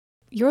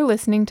You're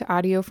listening to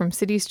audio from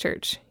Cities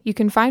Church. You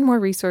can find more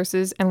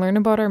resources and learn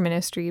about our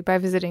ministry by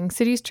visiting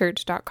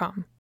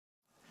citieschurch.com.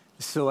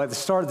 So at the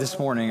start of this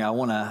morning, I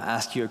want to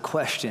ask you a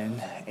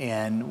question.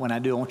 And when I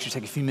do, I want you to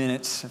take a few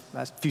minutes,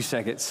 a few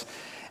seconds,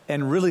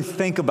 and really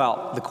think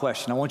about the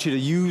question. I want you to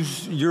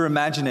use your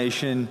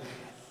imagination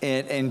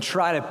and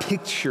try to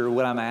picture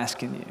what I'm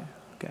asking you.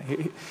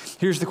 Okay,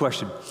 here's the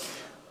question.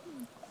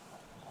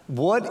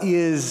 What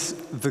is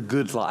the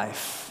good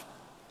life?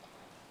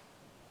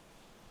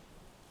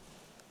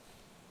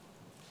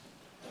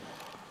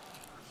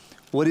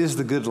 What is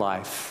the good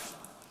life?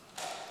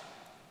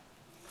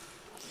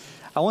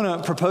 I want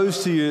to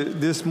propose to you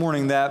this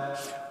morning that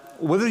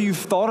whether you've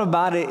thought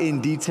about it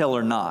in detail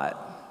or not,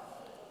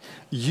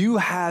 you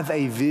have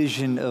a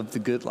vision of the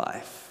good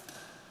life.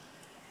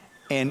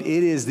 And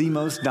it is the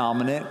most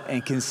dominant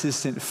and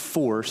consistent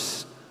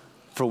force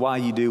for why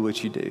you do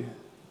what you do.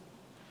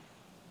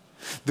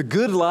 The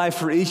good life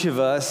for each of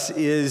us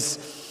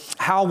is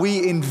how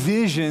we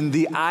envision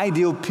the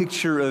ideal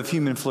picture of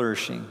human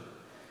flourishing.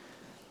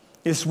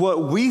 It's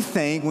what we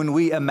think when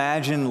we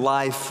imagine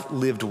life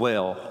lived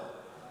well.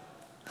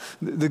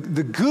 The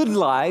good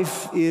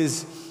life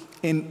is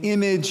an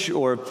image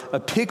or a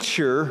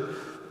picture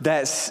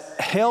that's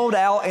held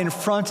out in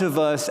front of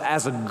us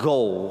as a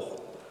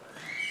goal.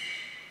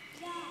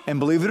 And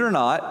believe it or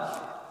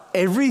not,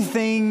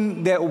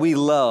 everything that we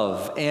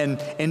love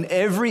and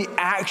every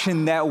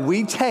action that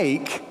we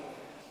take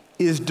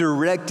is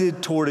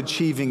directed toward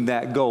achieving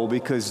that goal,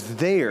 because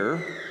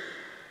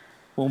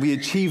when we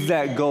achieve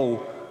that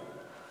goal,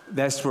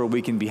 that's where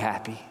we can be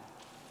happy.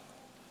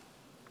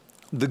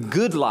 The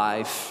good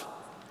life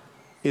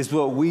is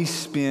what we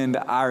spend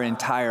our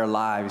entire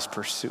lives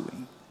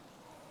pursuing.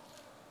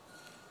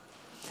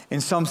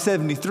 And Psalm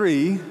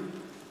 73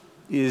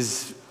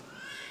 is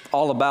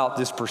all about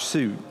this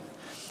pursuit.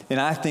 And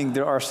I think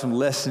there are some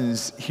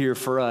lessons here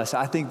for us.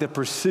 I think the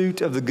pursuit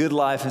of the good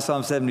life in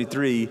Psalm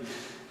 73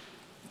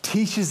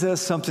 teaches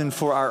us something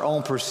for our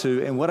own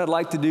pursuit. And what I'd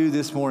like to do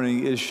this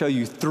morning is show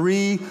you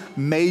 3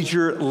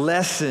 major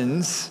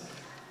lessons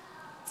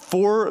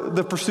for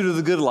the pursuit of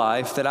the good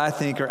life that I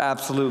think are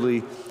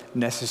absolutely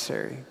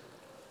necessary.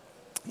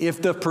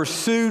 If the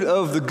pursuit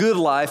of the good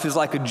life is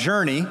like a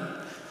journey,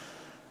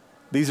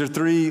 these are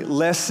 3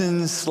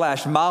 lessons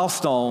 /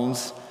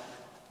 milestones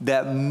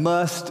that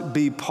must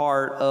be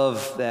part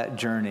of that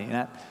journey.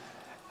 And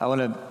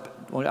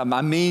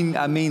I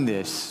mean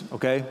this,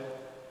 okay?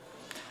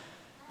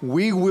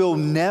 We will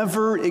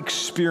never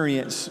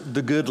experience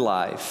the good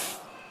life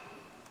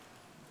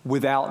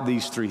without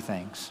these 3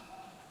 things.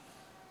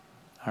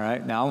 All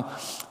right, now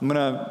I'm going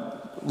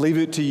to leave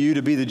it to you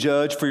to be the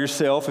judge for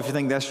yourself if you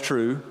think that's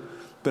true.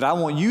 But I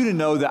want you to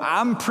know that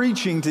I'm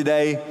preaching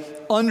today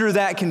under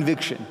that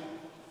conviction.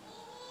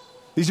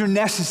 These are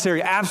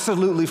necessary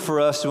absolutely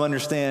for us to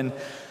understand,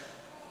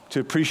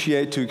 to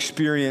appreciate, to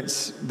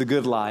experience the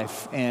good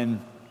life. And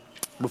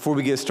before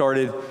we get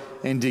started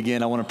and dig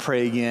in, I want to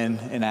pray again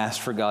and ask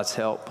for God's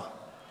help.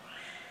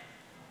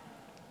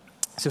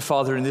 So,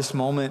 Father, in this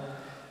moment,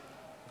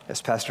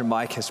 as Pastor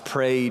Mike has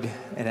prayed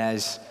and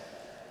as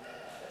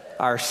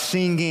our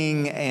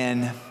singing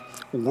and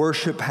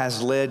worship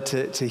has led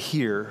to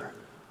here,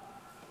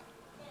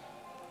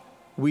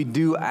 we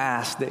do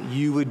ask that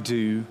you would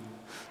do,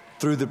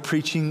 through the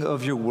preaching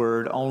of your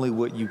word, only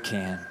what you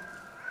can.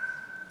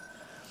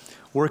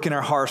 Work in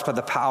our hearts by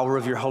the power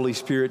of your Holy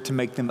Spirit to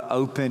make them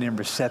open and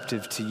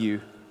receptive to you.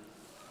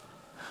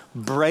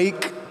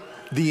 Break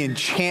the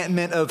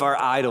enchantment of our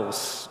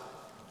idols.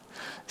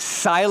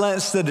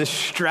 Silence the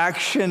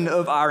distraction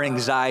of our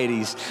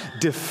anxieties.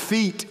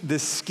 Defeat the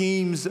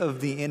schemes of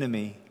the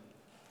enemy.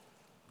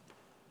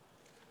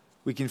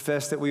 We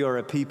confess that we are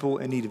a people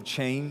in need of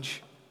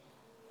change.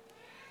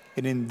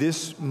 And in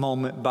this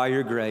moment, by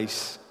your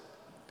grace,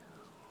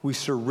 we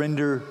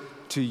surrender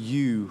to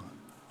you,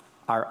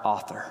 our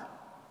author,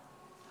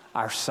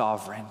 our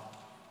sovereign,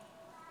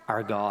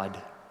 our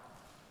God.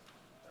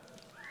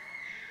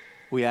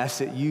 We ask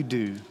that you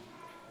do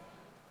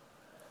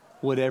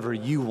whatever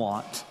you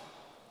want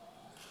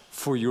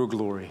for your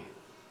glory.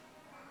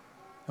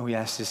 And we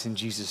ask this in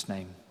Jesus'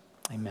 name.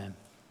 Amen.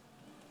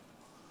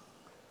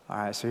 All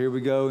right, so here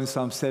we go in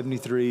Psalm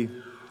 73.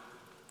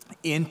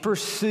 In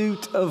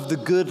pursuit of the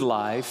good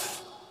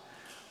life,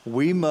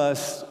 we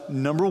must,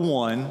 number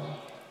 1,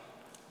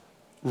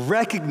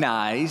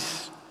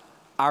 recognize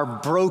our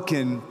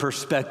broken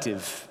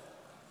perspective.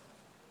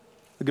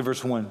 Look at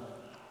verse 1.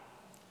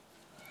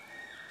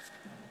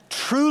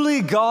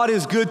 Truly God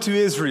is good to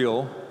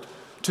Israel,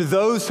 to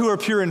those who are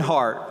pure in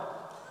heart.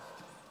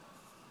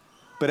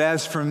 But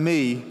as for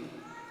me,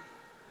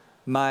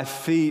 my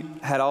feet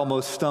had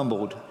almost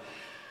stumbled.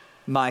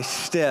 My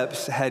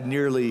steps had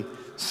nearly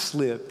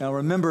slipped. Now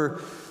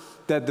remember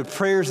that the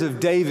prayers of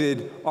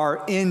David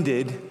are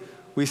ended.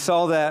 We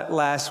saw that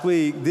last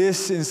week.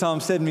 This in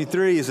Psalm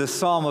 73 is a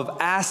psalm of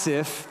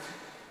Asaph.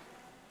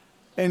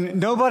 And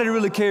nobody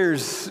really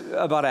cares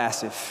about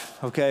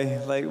Asaph,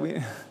 okay? Like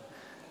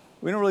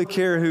we don't really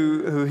care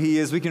who he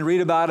is. We can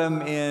read about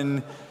him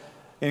in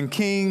in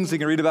Kings. You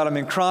can read about him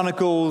in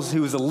Chronicles. He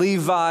was a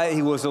Levite.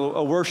 He was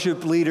a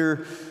worship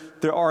leader.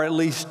 There are at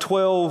least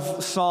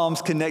 12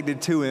 Psalms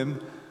connected to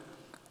him.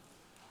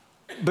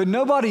 But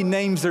nobody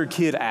names their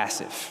kid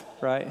Asaph,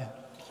 right?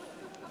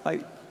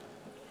 Like,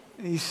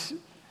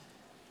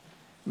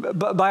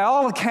 but by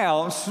all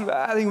accounts,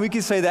 I think we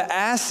could say that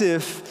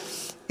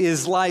Asaph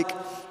is like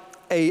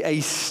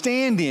a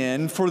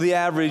stand-in for the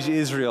average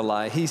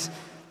Israelite.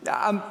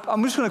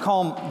 I'm just going to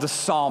call him the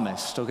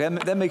psalmist, okay?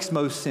 That makes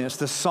most sense,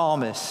 the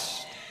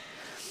psalmist.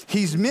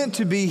 He's meant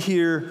to be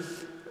here,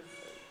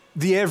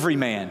 the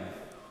everyman.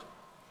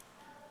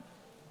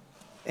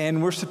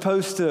 And we're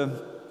supposed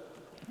to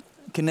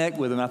connect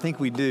with him. I think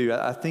we do.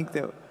 I think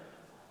that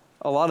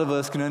a lot of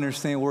us can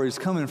understand where he's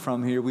coming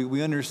from here.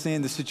 We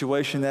understand the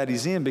situation that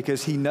he's in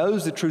because he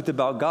knows the truth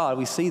about God.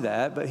 We see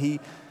that, but he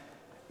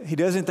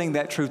doesn't think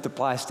that truth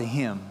applies to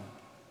him.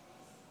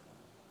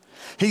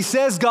 He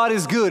says God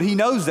is good. He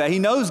knows that. He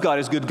knows God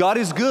is good. God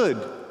is good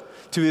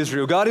to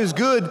Israel. God is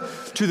good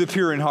to the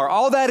pure in heart.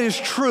 All that is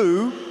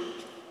true,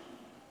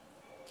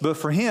 but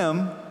for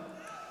him,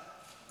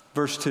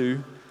 verse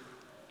 2,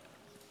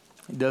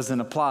 it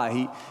doesn't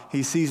apply.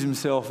 He sees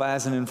himself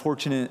as an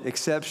unfortunate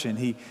exception.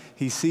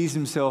 He sees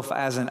himself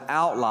as an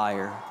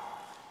outlier.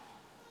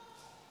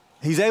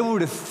 He's able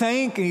to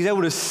think and he's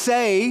able to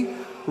say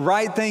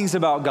right things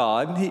about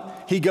God.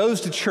 He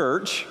goes to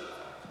church.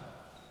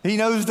 He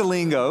knows the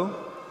lingo.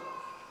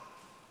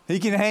 He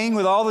can hang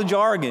with all the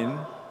jargon.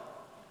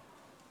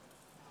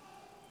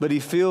 But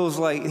he feels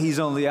like he's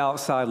on the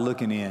outside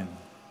looking in.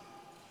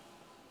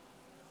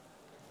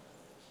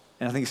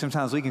 And I think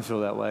sometimes we can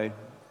feel that way.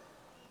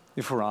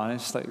 If we're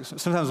honest, like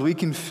sometimes we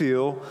can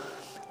feel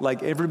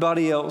like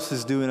everybody else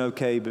is doing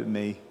okay but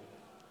me.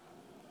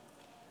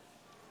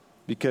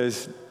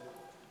 Because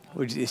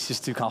it's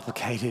just too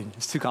complicated.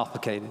 It's too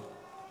complicated.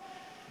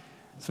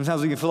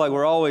 Sometimes we can feel like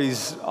we're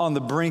always on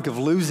the brink of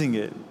losing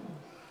it.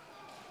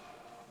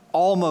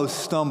 Almost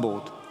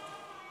stumbled.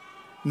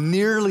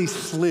 Nearly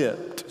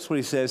slipped. That's what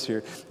he says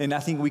here. And I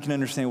think we can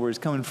understand where he's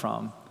coming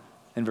from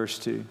in verse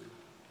 2.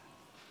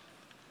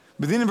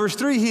 But then in verse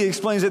 3, he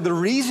explains that the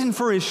reason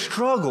for his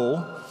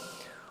struggle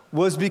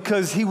was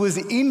because he was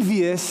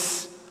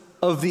envious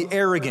of the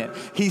arrogant.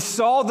 He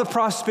saw the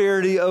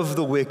prosperity of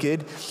the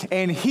wicked,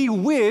 and he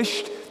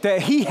wished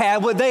that he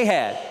had what they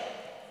had.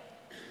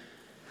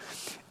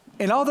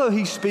 And although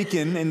he's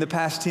speaking in the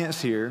past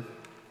tense here,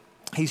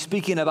 he's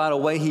speaking about a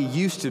way he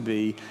used to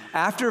be.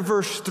 After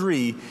verse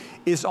 3,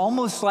 it's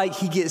almost like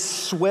he gets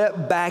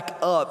swept back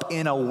up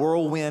in a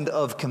whirlwind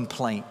of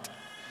complaint.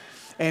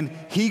 And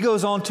he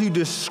goes on to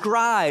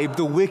describe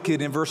the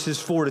wicked in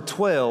verses 4 to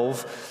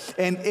 12.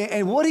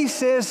 And what he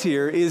says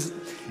here is,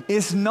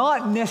 it's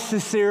not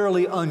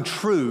necessarily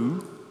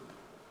untrue,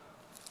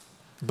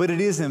 but it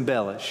is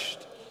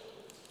embellished.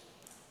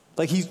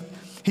 Like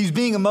he's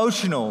being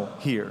emotional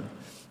here.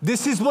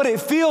 This is what it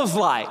feels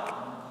like.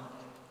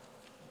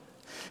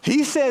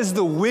 He says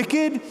the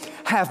wicked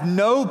have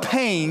no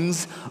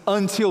pains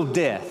until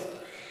death.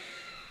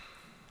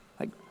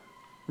 Like,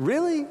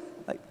 really?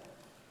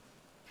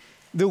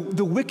 The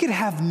wicked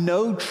have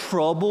no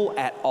trouble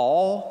at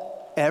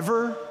all,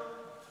 ever?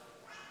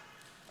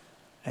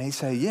 And he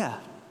say, yeah.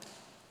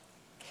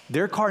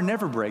 Their car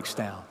never breaks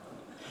down.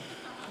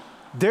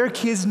 Their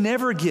kids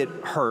never get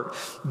hurt.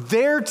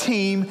 Their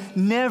team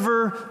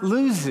never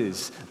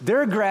loses.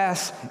 Their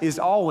grass is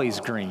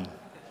always green.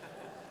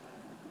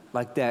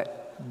 Like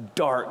that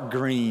dark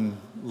green,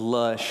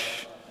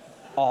 lush,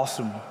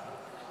 awesome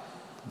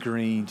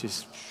green,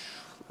 just,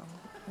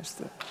 that's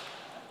the...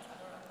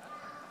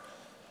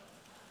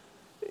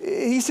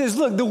 He says,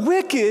 look, the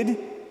wicked,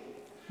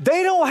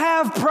 they don't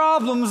have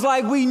problems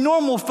like we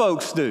normal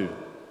folks do.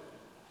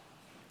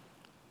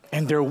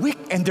 And they're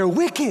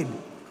wicked.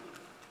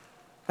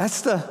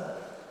 That's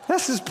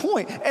his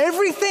point.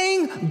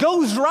 Everything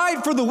goes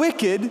right for the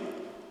wicked,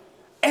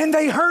 and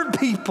they hurt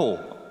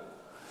people.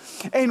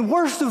 And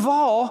worst of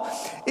all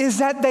is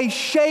that they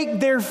shake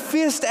their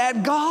fist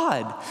at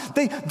God.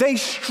 They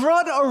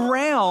strut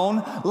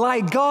around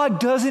like God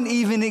doesn't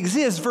even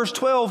exist. Verse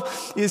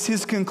 12 is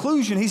his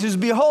conclusion. He says,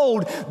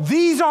 behold,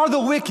 these are the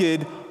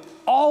wicked,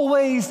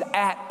 always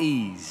at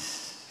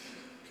ease.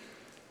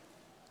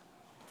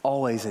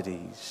 Always at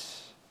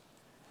ease.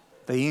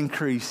 They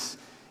increase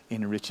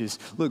in riches.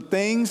 Look,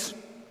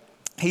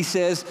 he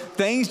says,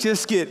 things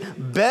just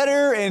get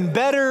better and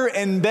better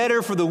and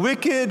better for the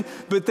wicked,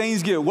 but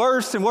things get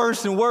worse and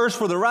worse and worse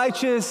for the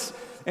righteous.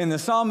 And the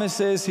psalmist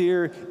says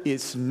here,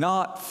 it's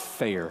not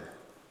fair.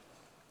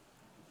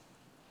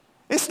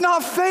 It's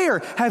not fair.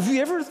 Have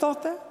you ever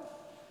thought that?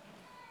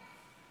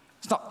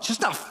 It's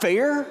just not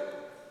fair.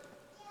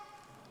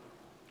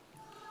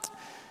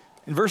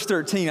 In verse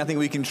 13, I think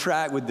we can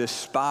track with this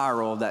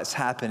spiral that's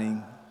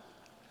happening.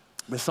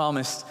 The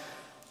psalmist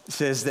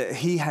says that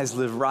he has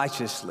lived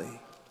righteously.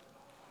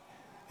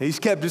 He's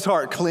kept his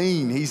heart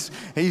clean. He's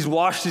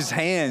washed his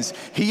hands.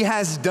 He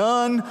has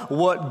done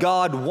what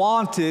God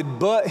wanted,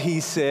 but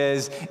he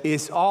says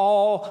it's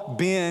all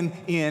been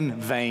in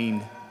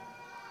vain.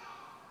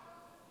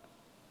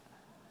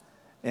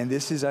 And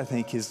this is, I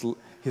think,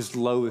 his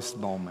lowest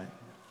moment.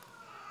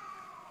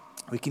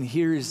 We can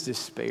hear his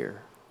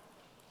despair.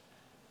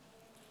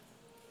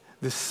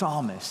 The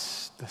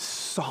psalmist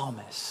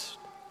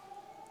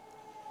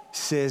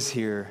says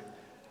here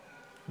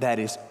that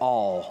is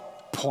all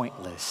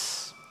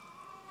pointless.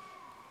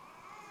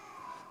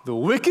 The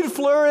wicked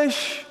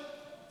flourish,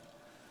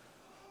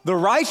 the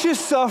righteous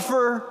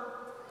suffer,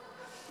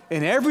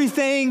 and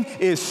everything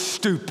is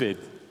stupid.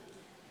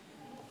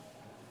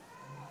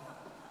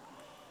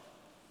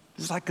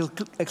 It's like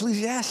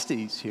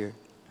Ecclesiastes here.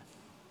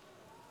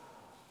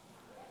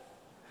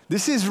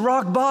 This is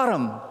rock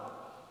bottom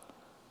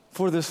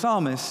for the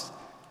psalmist,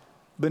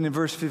 but in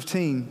verse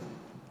 15,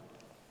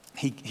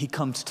 he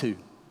comes to.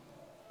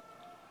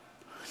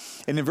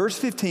 And in verse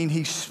 15,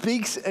 he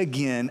speaks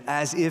again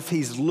as if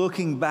he's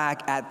looking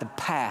back at the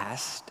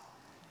past.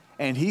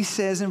 And he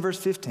says in verse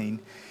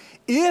 15,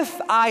 if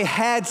I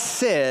had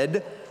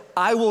said,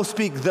 I will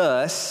speak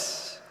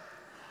thus,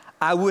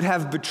 I would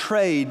have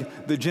betrayed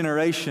the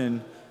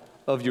generation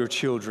of your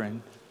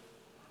children.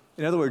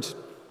 In other words,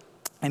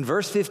 in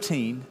verse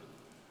 15,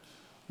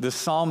 the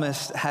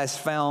psalmist has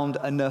found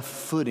enough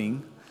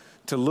footing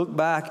to look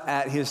back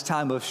at his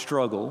time of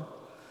struggle,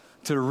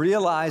 to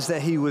realize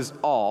that he was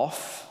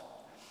off,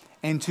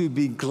 and to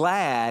be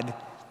glad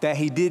that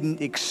he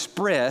didn't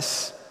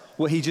express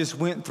what he just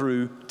went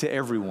through to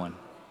everyone.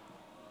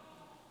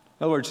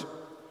 In other words,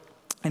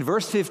 in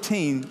verse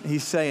 15,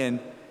 he's saying,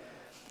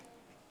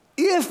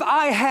 if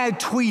I had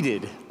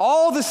tweeted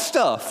all the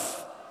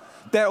stuff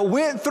that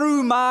went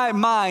through my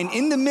mind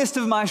in the midst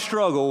of my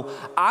struggle,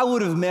 I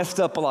would have messed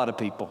up a lot of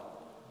people.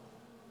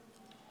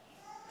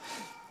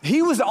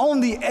 He was on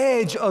the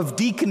edge of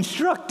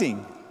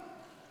deconstructing.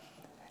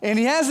 And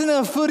he has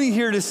enough footing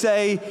here to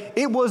say,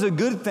 it was a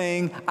good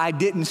thing I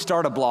didn't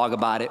start a blog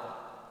about it.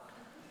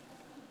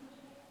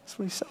 That's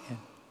what he's saying.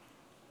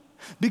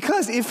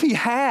 Because if he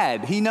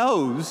had, he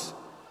knows,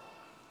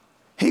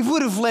 he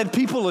would have led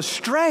people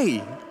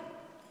astray.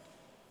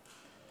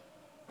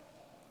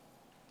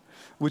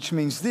 Which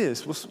means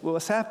this,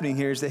 what's happening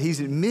here is that he's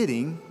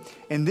admitting,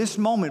 in this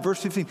moment,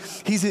 verse 15,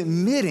 he's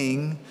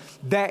admitting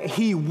that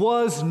he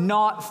was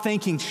not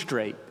thinking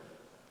straight.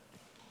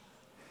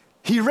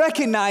 He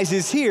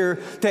recognizes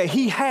here that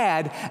he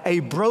had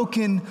a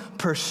broken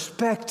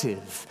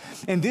perspective.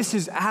 And this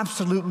is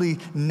absolutely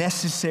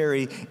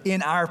necessary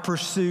in our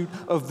pursuit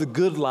of the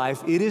good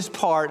life. It is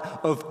part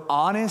of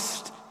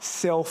honest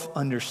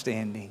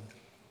self-understanding.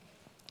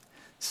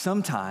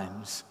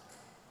 Sometimes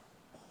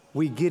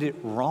we get it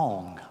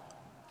wrong.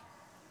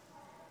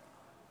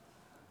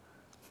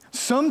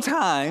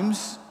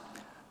 Sometimes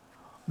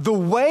the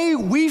way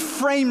we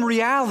frame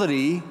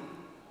reality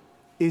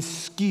is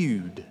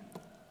skewed.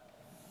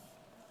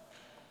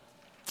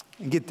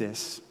 And get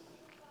this.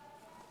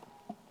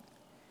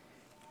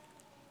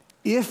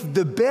 If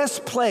the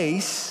best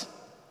place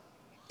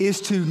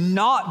is to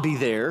not be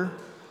there,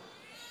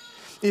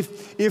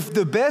 if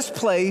the best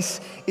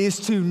place is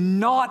to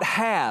not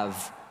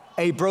have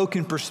a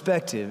broken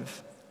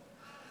perspective,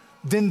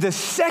 then the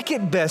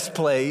second best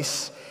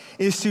place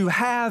is to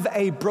have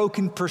a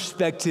broken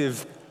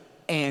perspective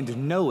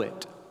and know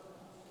it.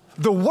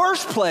 The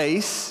worst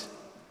place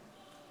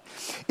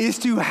is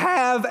to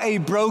have a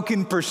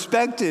broken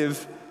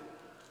perspective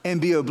and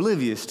be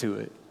oblivious to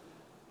it.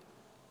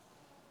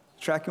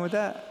 Tracking with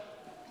that?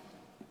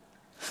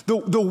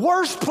 The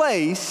worst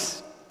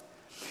place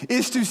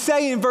is to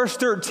say in verse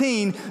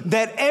 13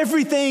 that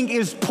everything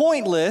is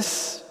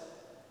pointless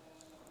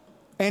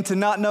and to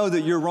not know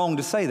that you're wrong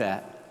to say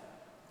that.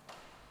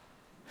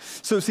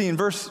 So see, in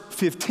verse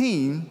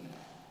 15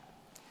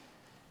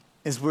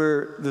 is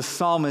where the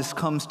psalmist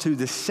comes to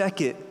the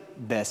second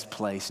best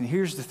place. And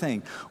here's the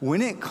thing.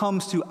 When it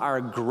comes to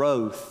our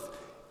growth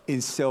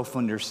in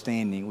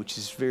self-understanding, which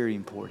is very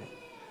important,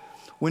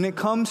 when it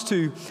comes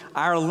to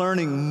our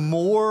learning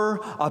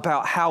more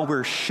about how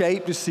we're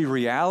shaped to see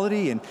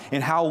reality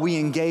and how we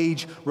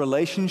engage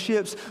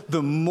relationships,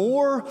 the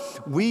more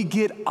we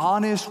get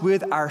honest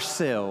with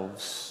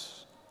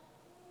ourselves,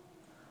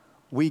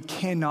 we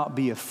cannot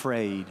be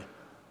afraid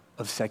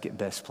of second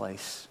best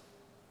place.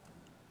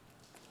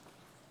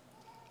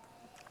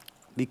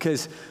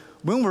 Because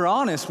when we're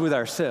honest with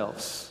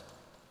ourselves,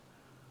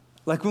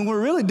 like when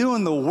we're really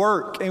doing the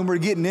work and we're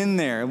getting in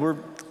there and we're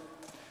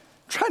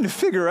trying to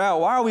figure out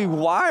why are we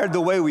wired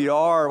the way we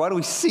are, why do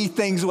we see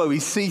things the way we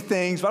see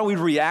things, why do we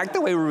react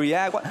the way we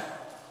react?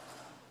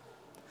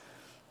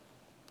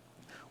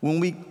 When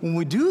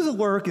we do the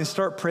work and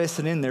start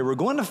pressing in there, we're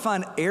going to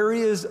find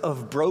areas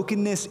of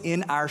brokenness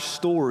in our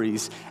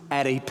stories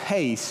at a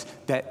pace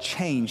that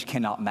change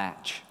cannot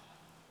match.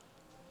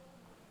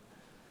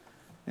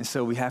 And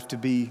so we have to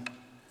be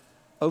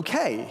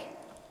okay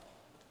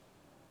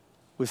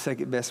with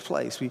second best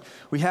place.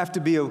 We have to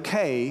be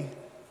okay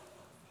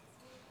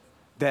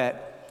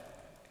that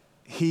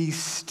he's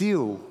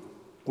still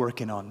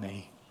working on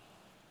me.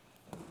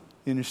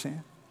 You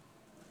understand?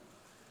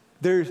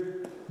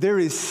 There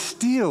is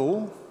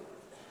still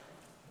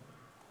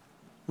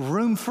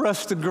room for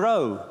us to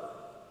grow.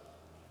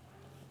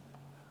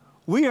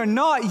 We are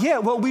not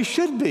yet what we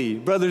should be,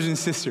 brothers and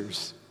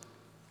sisters.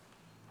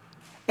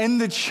 And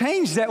the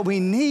change that we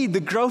need, the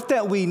growth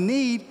that we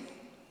need,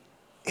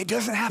 it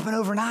doesn't happen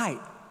overnight.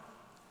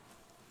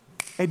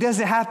 It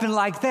doesn't happen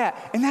like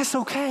that, and that's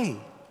okay.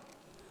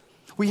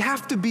 We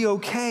have to be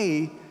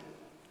okay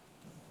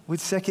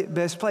with second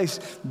best place.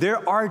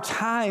 There are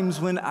times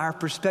when our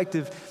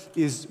perspective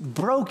is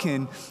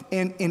broken,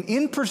 and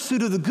in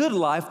pursuit of the good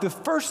life, the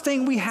first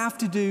thing we have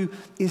to do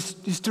is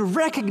to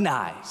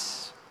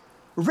recognize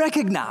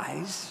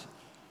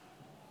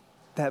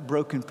that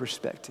broken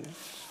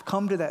perspective.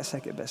 Come to that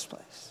second best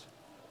place.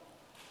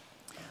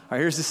 All right,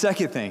 here's the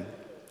second thing.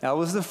 That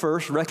was the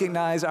first,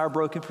 recognize our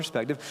broken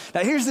perspective.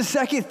 Now here's the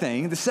second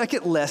thing, the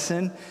second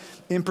lesson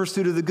in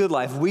pursuit of the good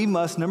life. We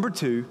must, number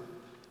 2,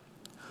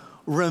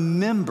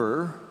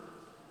 remember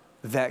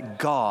that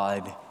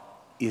God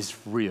is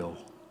real.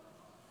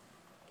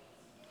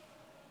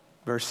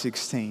 Verse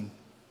 16.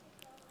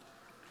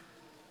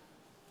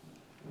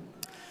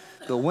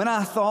 But when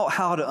I thought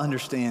how to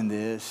understand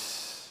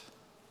this,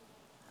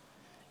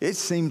 it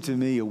seemed to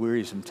me a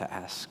wearisome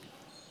task.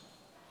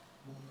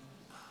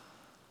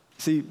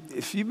 See,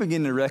 if you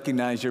begin to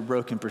recognize your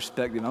broken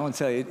perspective, I want to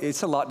tell you,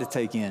 it's a lot to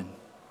take in.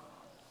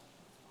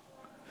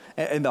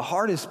 And the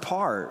hardest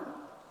part,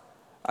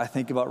 I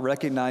think, about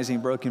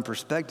recognizing broken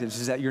perspectives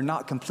is that you're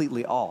not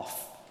completely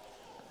off.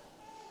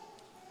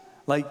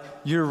 Like,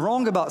 you're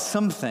wrong about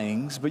some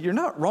things, but you're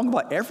not wrong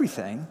about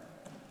everything.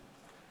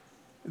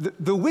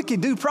 The wicked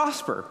do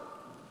prosper,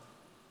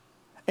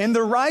 and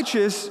the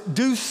righteous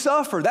do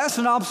suffer. That's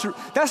an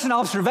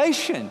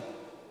observation.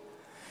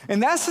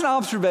 And that's an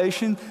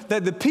observation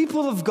that the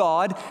people of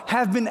God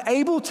have been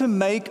able to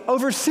make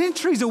over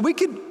centuries. And we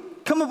could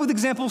come up with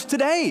examples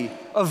today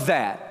of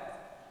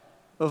that,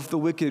 of the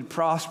wicked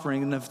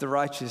prospering and of the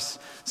righteous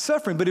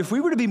suffering. But if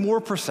we were to be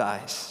more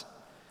precise,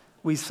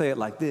 we say it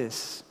like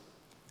this: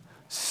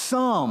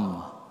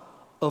 some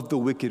of the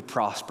wicked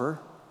prosper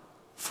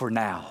for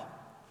now.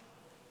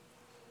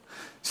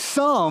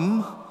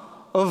 Some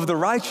of the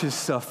righteous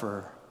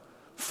suffer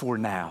for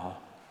now.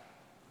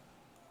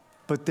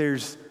 But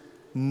there's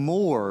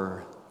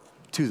more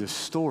to the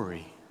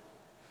story.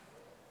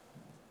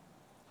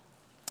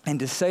 And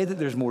to say that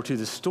there's more to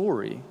the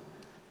story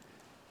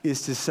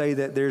is to say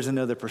that there's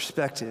another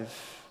perspective.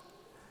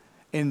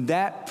 And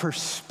that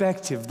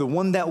perspective, the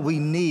one that we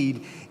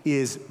need,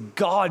 is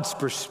God's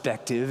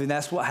perspective, and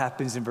that's what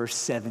happens in verse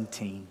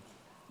 17.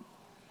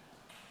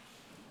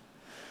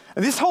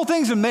 And this whole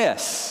thing's a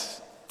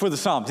mess for the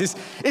psalmist.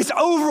 It's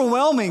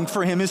overwhelming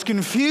for him. It's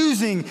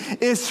confusing.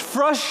 It's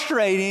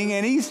frustrating,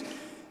 and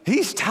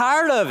he's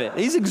tired of it.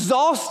 He's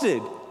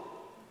exhausted.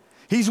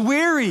 He's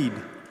wearied.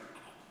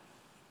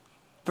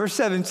 Verse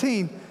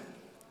 17,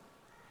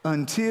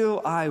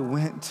 until I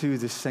went to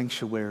the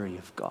sanctuary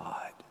of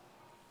God.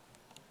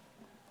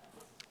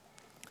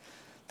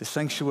 The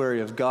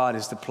sanctuary of God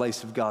is the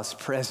place of God's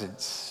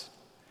presence.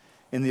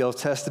 In the Old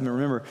Testament,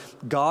 remember,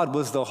 God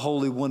was the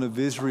Holy One of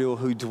Israel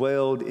who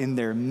dwelled in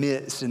their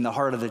midst, in the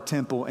heart of the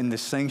temple, in the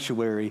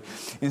sanctuary.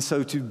 And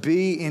so to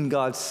be in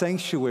God's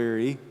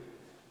sanctuary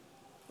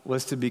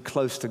was to be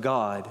close to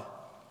God.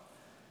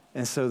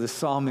 And so the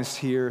psalmist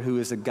here, who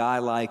is a guy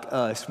like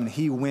us, when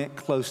he went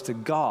close to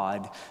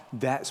God,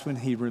 that's when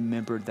he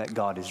remembered that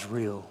God is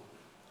real.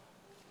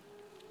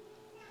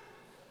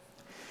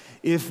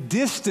 If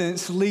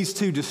distance leads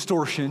to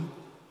distortion,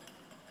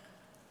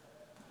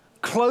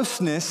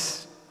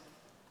 closeness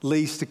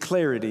leads to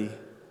clarity.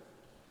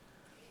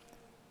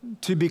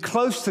 To be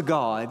close to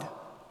God,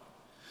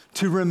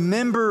 to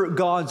remember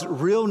God's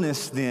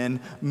realness then,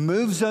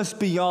 moves us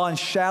beyond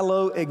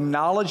shallow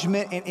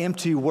acknowledgement and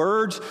empty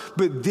words,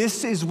 but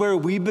this is where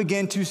we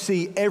begin to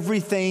see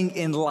everything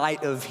in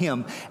light of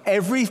Him.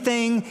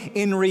 Everything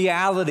in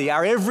reality.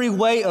 Our every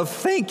way of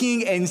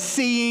thinking and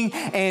seeing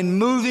and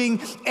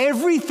moving,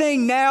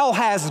 everything now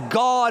has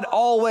God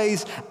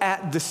always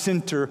at the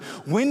center.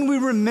 When we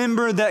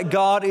remember that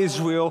God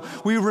is real,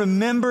 we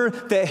remember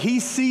that He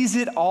sees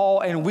it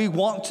all, and we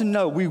want to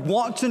know. We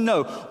want to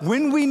know.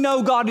 When we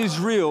know God is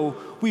real,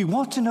 we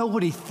want to know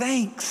what He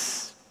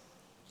thinks.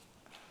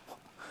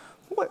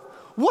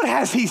 What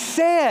has He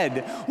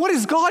said? What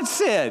has God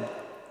said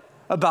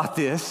about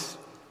this?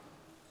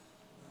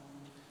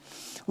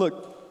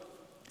 Look,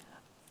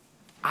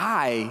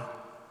 I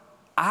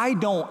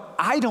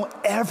don't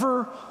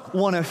ever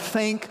want to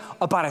think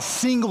about a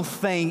single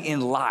thing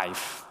in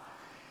life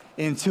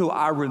until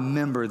I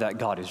remember that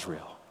God is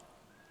real.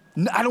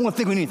 I don't want to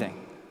think of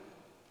anything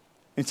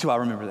until I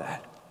remember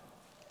that.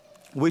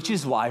 Which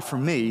is why for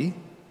me,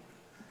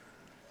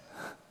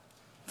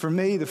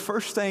 the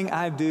first thing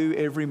I do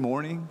every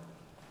morning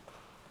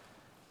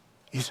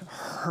is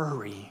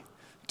hurry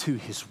to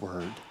His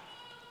Word.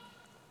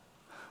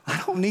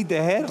 I don't need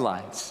the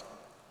headlines.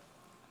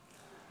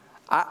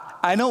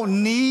 I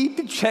don't need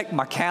to check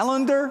my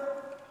calendar.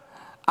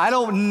 I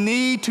don't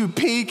need to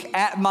peek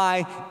at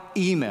my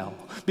email,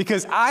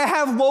 because I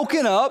have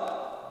woken up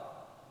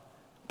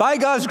By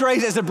God's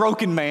grace, as a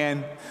broken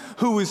man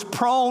who is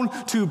prone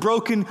to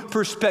broken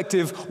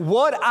perspective,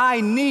 what I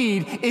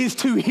need is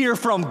to hear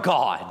from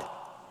God.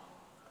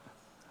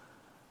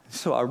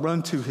 So I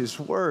run to his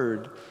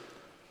word.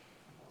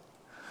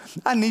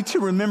 I need to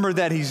remember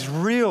that he's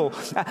real.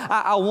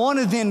 I want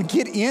to then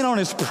get in on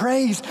his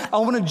praise. I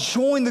want to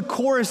join the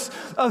chorus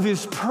of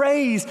his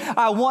praise.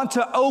 I want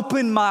to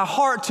open my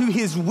heart to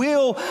his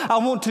will. I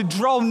want to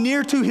draw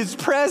near to his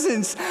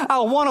presence. I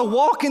want to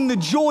walk in the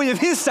joy of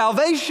his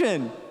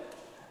salvation.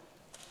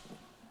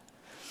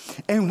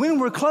 And when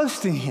we're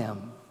close to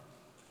him,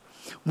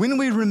 when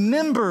we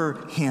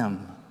remember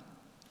him,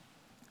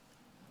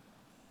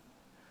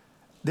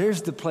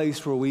 there's the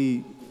place where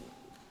we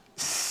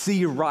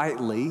see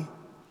rightly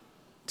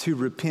to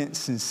repent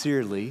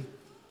sincerely,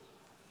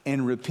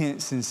 and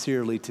repent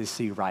sincerely to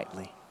see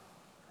rightly.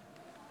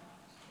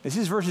 This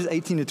is verses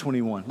 18 to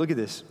 21. Look at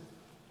this.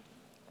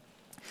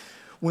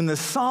 When the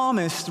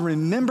psalmist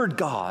remembered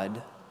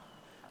God,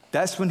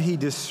 that's when he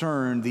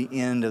discerned the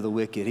end of the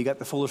wicked. He got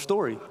the fuller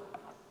story.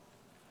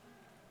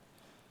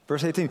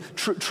 Verse 18,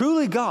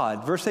 truly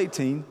God, verse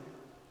 18,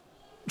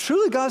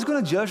 truly God's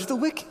going to judge the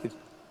wicked.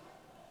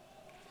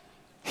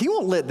 He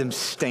won't let them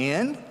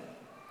stand.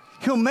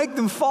 He'll make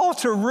them fall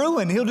to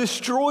ruin. He'll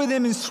destroy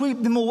them and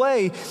sweep them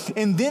away.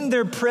 And then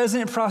their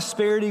present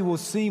prosperity will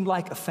seem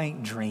like a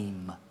faint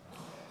dream.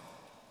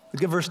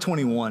 Look at verse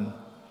 21.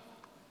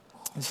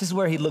 This is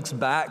where he looks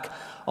back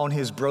on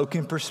his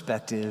broken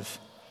perspective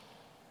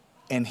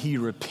and he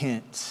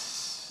repents.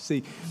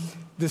 See,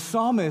 the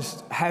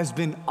psalmist has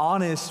been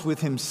honest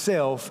with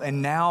himself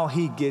and now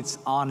he gets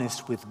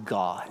honest with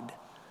God.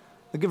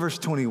 Look at verse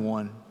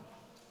 21.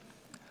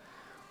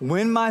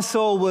 When my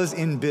soul was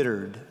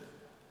embittered,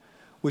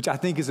 which I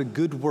think is a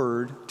good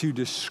word to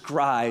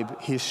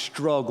describe his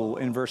struggle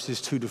in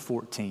verses 2 to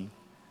 14.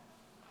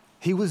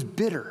 He was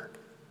bitter.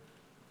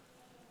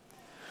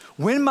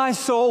 When my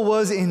soul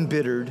was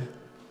embittered,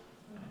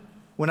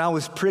 when I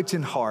was pricked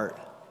in heart,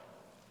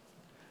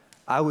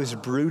 I was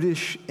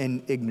brutish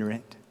and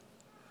ignorant.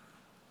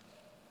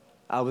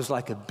 I was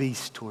like a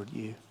beast toward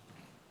you.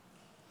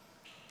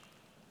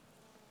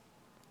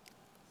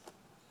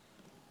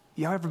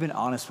 Y'all ever been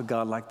honest with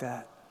God like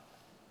that?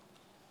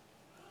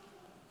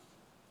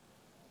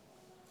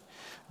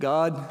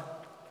 God,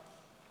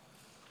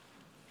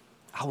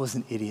 I was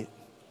an idiot.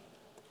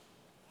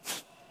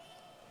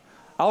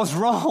 I was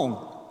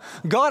wrong.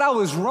 God, I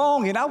was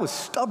wrong and I was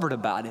stubborn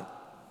about it.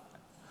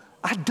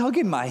 I dug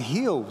in my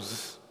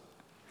heels.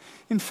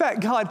 In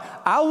fact, God,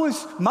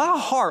 my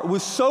heart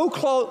was so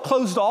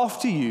closed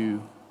off to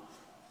you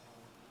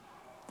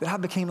that I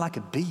became like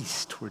a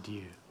beast toward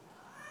you.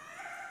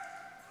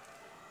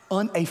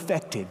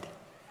 Unaffected.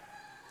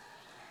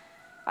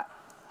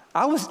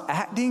 I was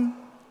acting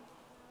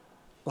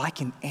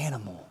like an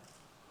animal.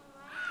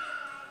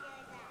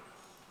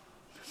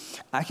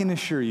 I can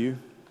assure you,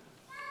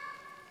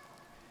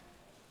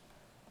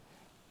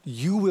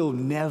 you will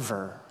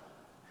never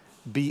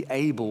be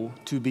able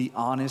to be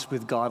honest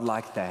with God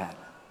like that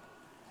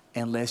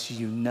unless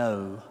you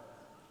know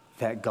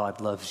that God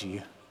loves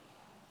you.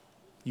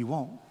 You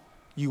won't.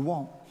 You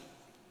won't.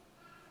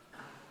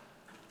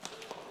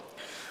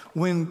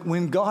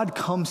 When God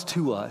comes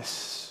to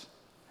us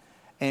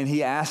and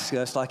he asks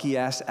us, like he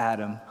asked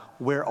Adam,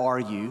 where are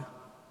you?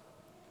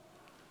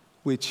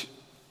 Which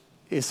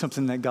is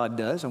something that God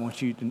does. I want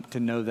you to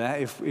know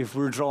that. If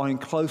we're drawing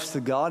close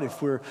to God,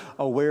 if we're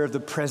aware of the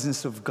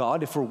presence of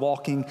God, if we're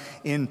walking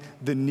in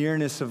the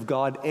nearness of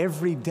God,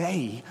 every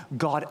day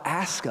God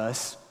asks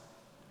us,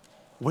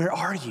 where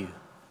are you?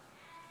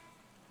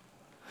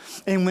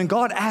 And when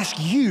God asks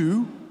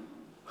you,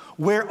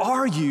 where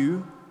are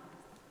you?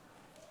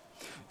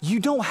 You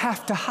don't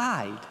have to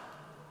hide.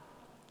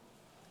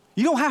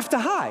 You don't have to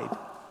hide.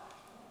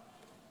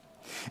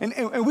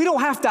 And we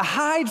don't have to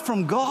hide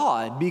from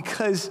God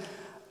because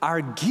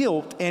our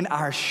guilt and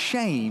our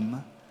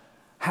shame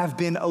have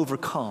been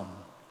overcome.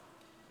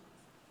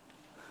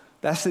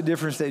 That's the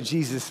difference that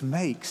Jesus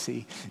makes.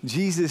 See,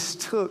 Jesus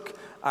took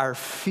our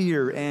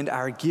fear and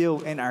our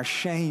guilt and our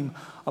shame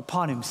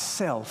upon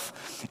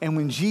himself. And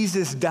when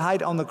Jesus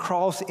died on the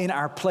cross in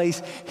our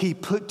place, he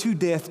put to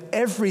death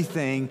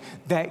everything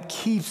that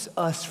keeps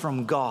us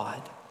from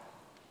God.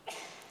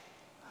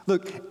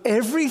 Look,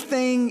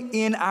 everything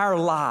in our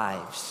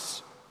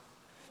lives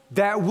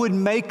that would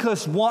make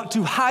us want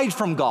to hide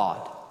from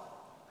God,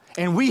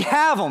 and we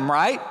have them,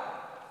 right?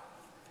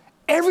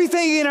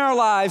 Everything in our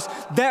lives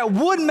that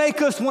would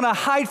make us want to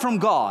hide from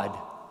God,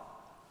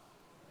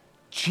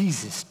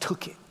 Jesus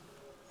took it.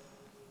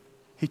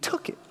 He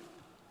took it.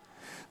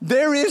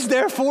 There is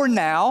therefore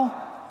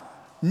now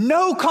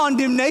no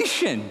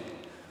condemnation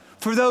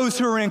for those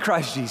who are in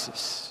Christ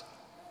Jesus.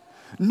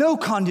 No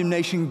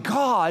condemnation.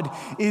 God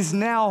is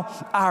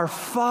now our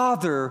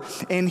Father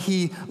and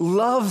he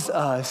loves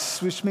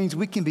us, which means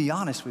we can be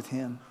honest with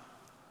him.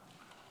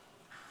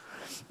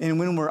 And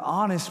when we're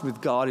honest with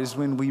God is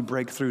when we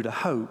break through to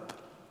hope.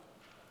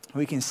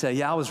 We can say,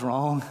 yeah, I was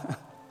wrong.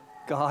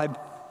 God,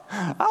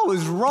 I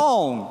was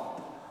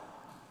wrong.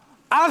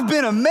 I've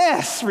been a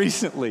mess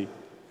recently.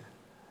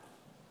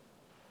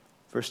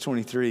 Verse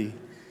 23,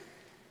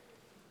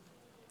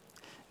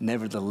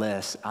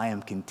 nevertheless, I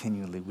am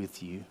continually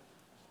with you.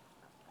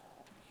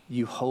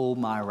 You hold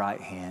my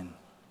right hand.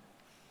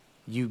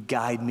 You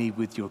guide me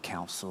with your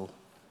counsel.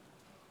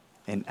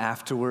 And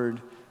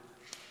afterward,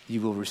 you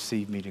will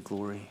receive me to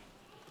glory.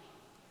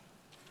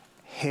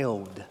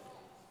 Held,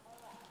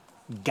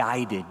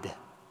 guided,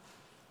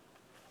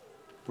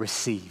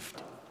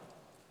 received.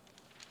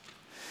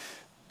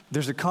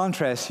 There's a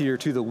contrast here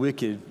to the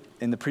wicked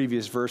in the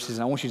previous verses,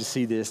 and I want you to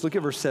see this. Look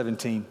at verse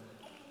 17.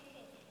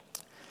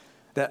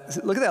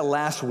 Look at that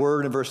last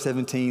word in verse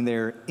 17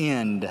 there,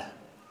 end.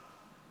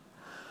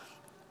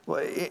 Well,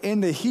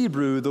 in the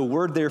Hebrew, the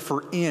word there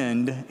for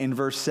end in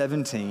verse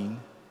 17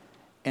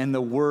 and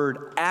the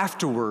word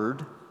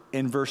afterward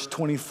in verse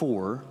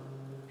 24,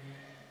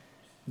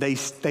 they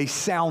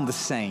sound the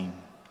same.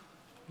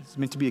 It's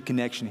meant to be a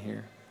connection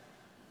here.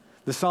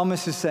 The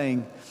psalmist is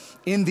saying,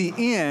 in the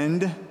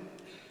end,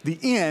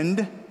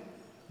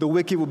 the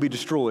wicked will be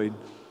destroyed.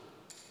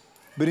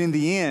 But in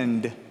the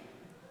end,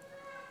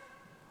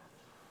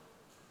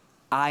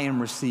 I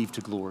am received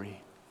to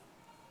glory.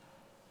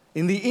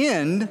 In the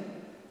end,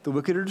 the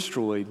wicked are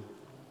destroyed,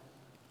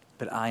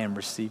 but I am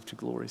received to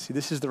glory. See,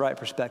 this is the right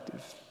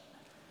perspective.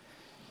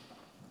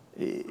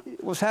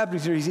 What's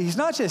happening here,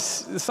 the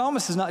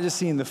psalmist is not just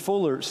seeing the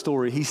fuller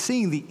story, he's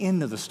seeing the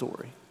end of the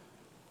story.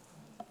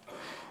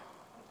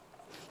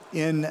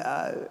 In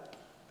a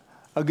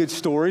good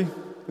story,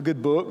 a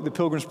good book, The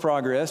Pilgrim's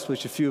Progress,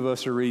 which a few of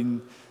us are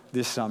reading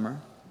this summer,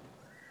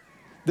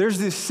 there's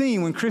this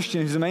scene when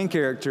Christian, who's the main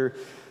character,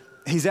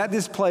 he's at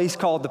this place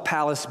called the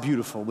Palace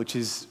Beautiful, which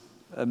is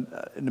an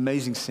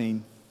amazing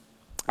scene.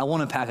 I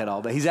won't unpack it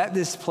all, but he's at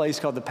this place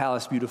called the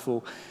Palace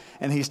Beautiful,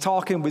 and he's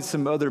talking with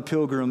some other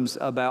pilgrims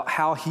about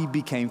how he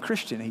became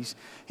Christian.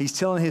 He's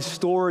telling his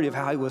story of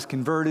how he was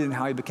converted and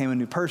how he became a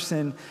new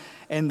person,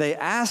 and they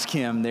ask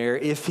him there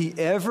if he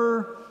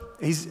ever,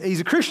 he's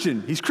a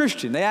Christian, he's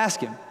Christian. They ask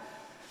him,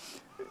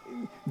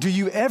 do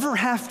you ever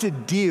have to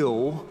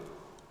deal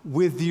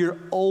with your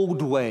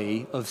old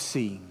way of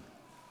seeing?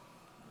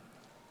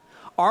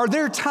 Are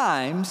there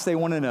times, they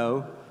want to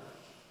know,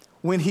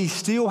 when he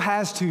still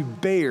has to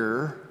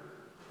bear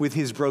with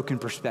his broken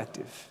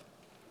perspective?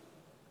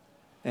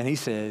 And he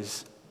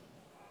says,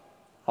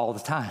 all the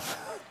time.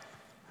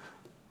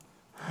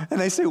 And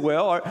they say,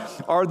 well,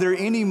 are there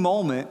any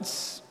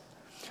moments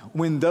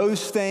when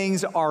those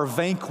things are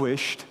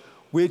vanquished,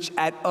 which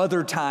at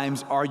other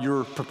times are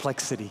your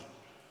perplexity?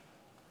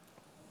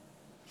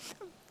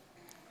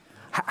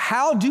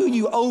 How do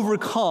you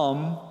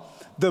overcome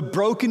the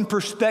broken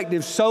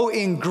perspective so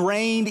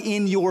ingrained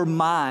in your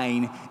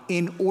mind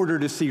in order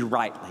to see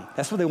rightly?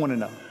 That's what they want to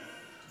know.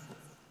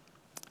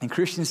 And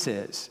Christian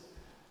says,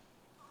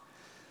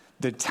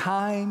 the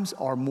times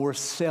are more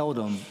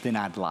seldom than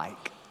I'd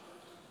like,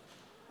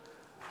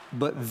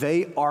 but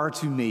they are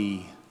to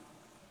me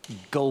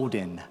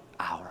golden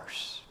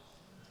hours.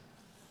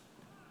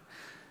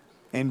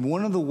 And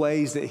one of the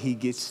ways that he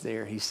gets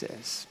there, he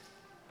says,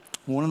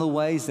 one of the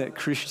ways that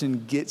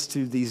Christian gets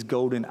to these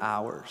golden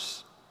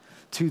hours,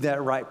 to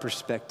that right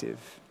perspective,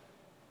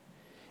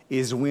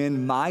 is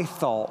when my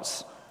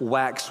thoughts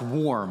wax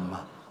warm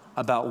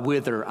about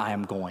whither I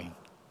am going.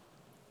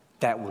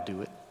 That will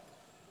do it.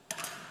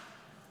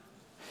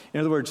 In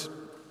other words,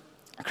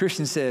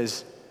 Christian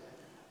says,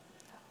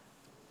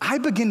 I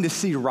begin to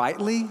see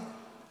rightly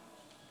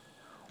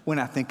when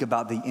I think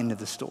about the end of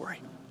the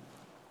story.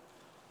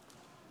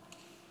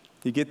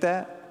 You get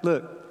that?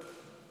 Look,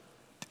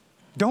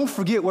 don't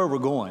forget where we're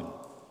going,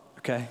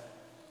 okay?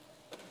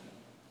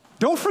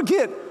 Don't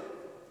forget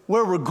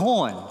where we're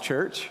going,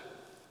 church.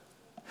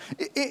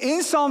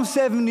 In Psalm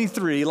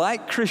 73,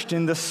 like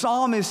Christian, the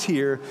psalmist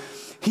here,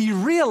 he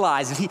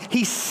realizes,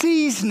 he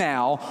sees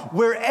now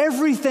where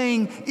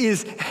everything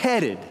is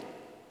headed.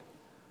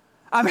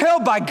 I'm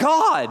held by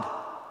God.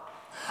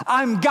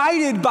 I'm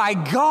guided by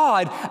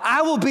God.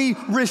 I will be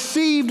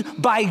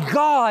received by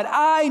God.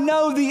 I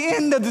know the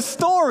end of the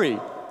story.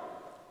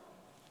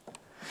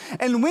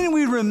 And when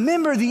we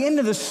remember the end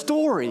of the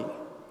story,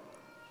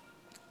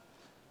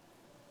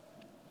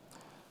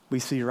 we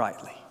see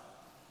rightly.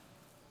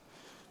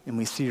 And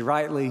we see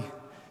rightly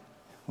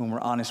when we're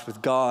honest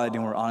with God,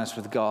 and we're honest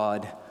with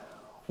God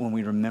when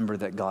we remember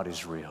that God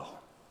is real.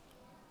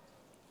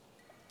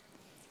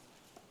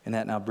 And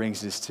that now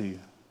brings us to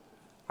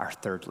our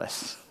third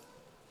lesson.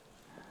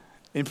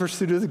 In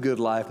pursuit of the good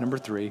life, number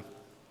 3,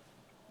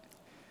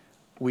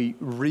 we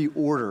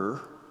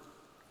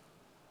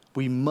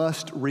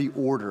must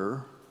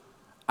reorder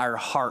our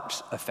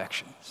heart's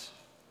affections.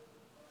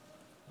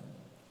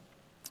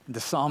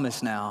 The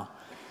psalmist now,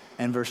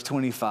 in verse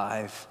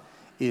 25,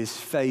 is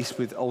faced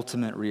with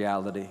ultimate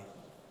reality.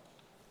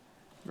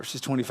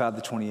 Verses 25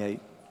 to 28.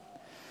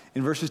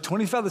 In verses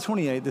 25 to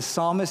 28, the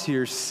psalmist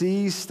here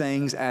sees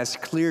things as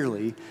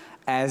clearly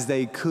as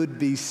they could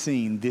be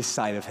seen this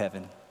side of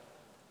heaven.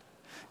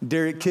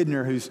 Derek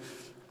Kidner, who's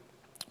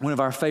one of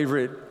our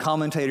favorite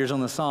commentators on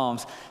the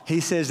Psalms,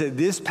 he says that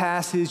this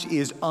passage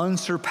is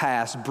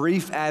unsurpassed,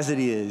 brief as it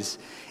is,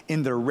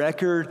 in the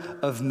record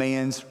of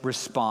man's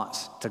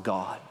response to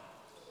God.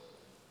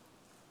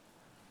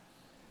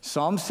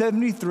 Psalm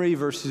 73,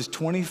 verses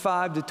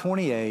 25 to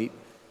 28,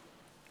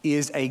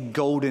 is a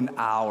golden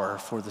hour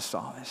for the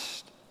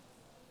psalmist.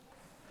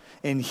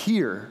 And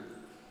here,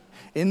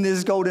 in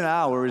this golden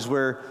hour, is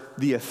where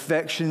the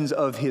affections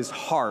of his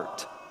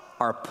heart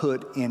are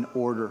put in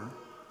order.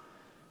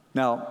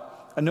 Now,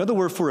 another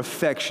word for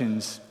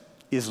affections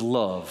is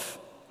love.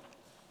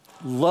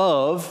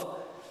 Love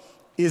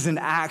is an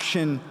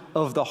action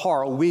of the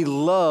heart. We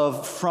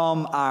love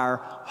from our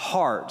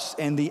hearts.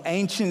 And the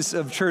ancients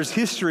of church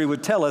history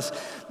would tell us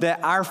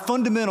that our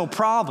fundamental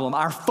problem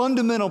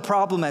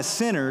as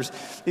sinners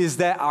is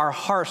that our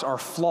hearts are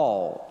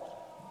flawed.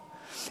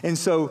 And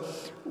so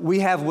we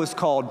have what's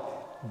called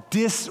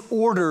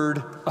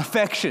disordered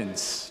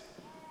affections.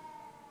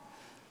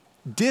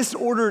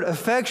 Disordered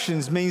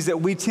affections means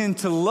that we tend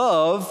to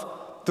love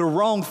the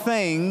wrong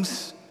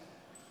things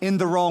in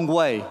the wrong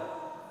way.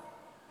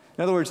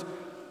 In other words,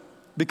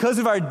 because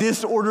of our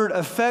disordered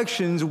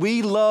affections,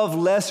 we love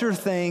lesser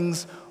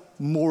things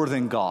more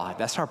than God.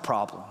 That's our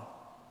problem.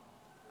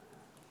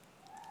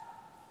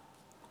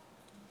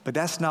 But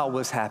that's not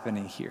what's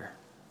happening here.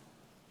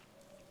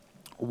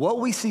 What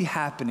we see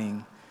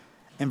happening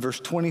in verse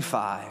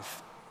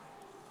 25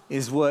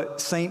 is what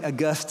St.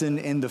 Augustine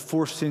in the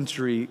 4th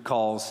century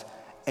calls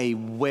a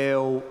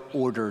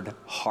well-ordered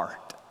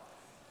heart.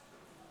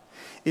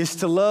 It's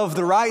to love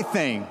the right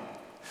thing,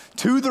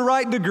 to the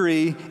right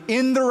degree,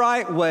 in the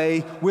right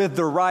way, with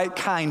the right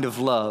kind of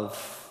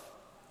love.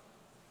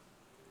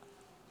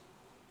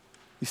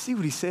 You see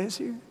what he says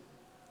here?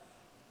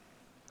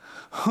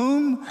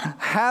 Whom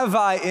have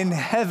I in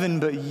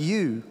heaven but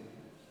you?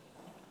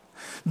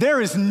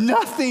 There is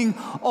nothing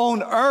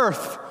on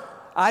earth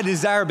I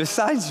desire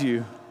besides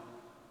you.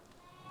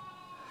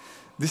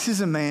 This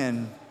is a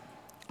man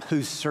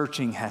whose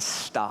searching has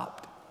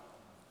stopped.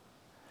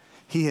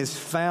 He has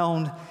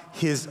found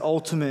his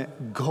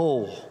ultimate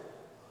goal,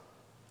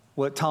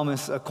 what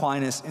Thomas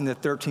Aquinas in the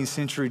 13th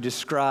century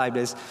described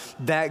as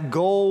that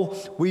goal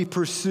we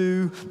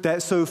pursue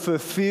that so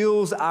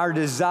fulfills our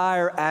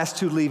desire as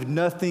to leave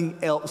nothing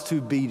else to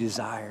be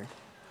desired.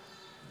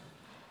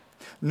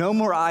 No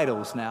more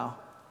idols now.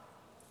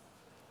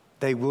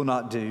 They will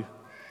not do.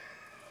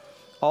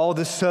 All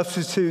the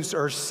substitutes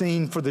are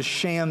seen for the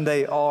sham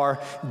they are.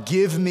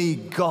 Give me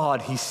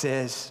God, he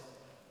says.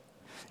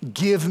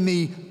 Give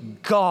me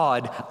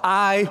God.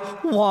 I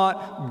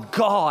want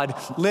God.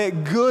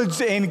 Let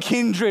goods and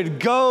kindred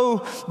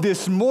go.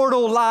 This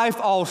mortal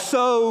life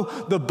also,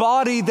 the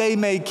body they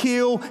may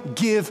kill.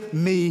 Give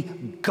me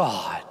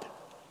God.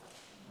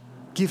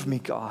 Give me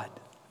God,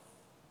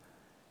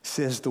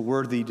 says the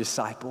worthy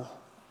disciple.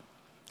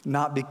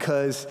 Not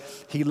because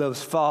he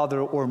loves father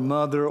or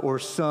mother or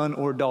son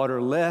or daughter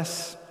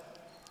less,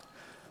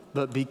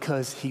 but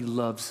because he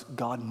loves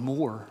God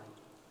more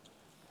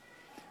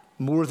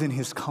than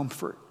his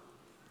comfort,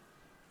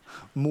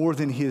 more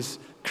than his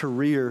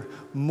career,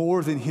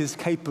 more than his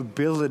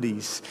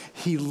capabilities.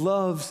 He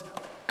loves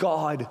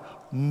God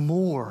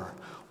more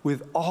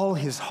with all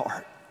his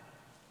heart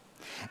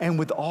and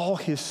with all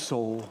his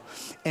soul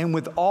and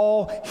with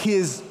all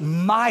his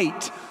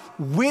might,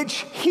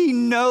 which he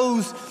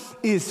knows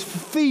is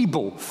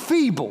feeble.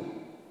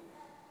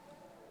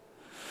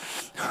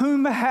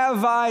 Whom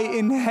have I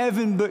in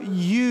heaven but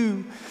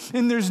you?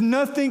 And there's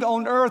nothing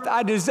on earth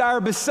I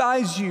desire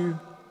besides you.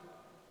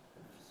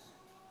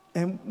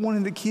 And one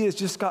of the kids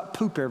just got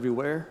poop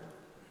everywhere.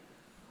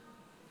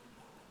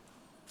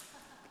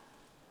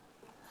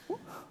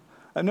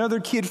 Another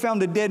kid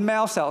found a dead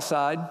mouse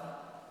outside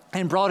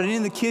and brought it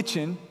in the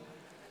kitchen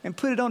and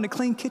put it on the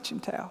clean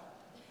kitchen towel.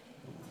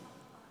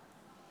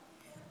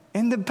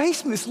 And the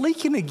basement's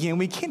leaking again.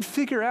 We can't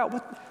figure out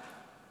what.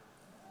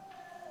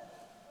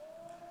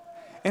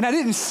 And I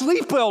didn't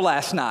sleep well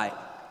last night.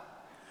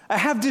 I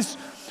have this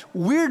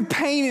weird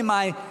pain in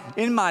my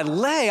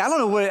leg. I don't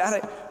know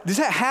what. Does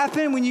that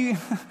happen when you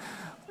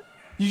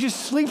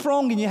just sleep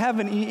wrong and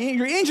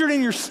you're injured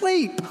in your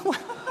sleep?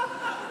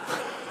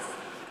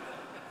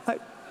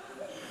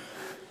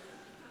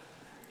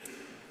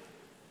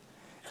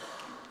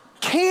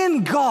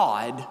 Can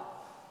God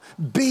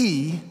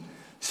be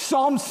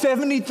Psalm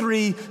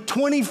 73,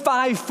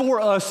 25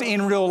 for us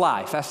in real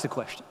life? That's the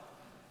question.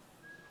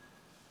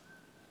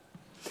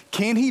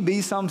 Can he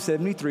be Psalm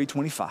 73,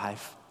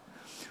 25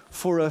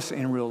 for us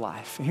in real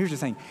life? And here's the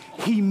thing.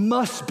 He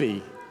must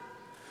be.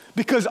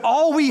 Because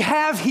all we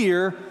have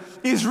here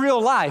is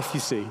real life, you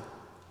see.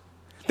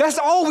 That's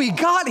all we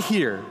got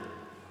here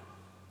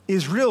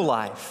is real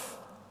life.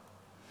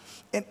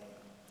 And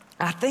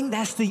I think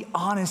that's the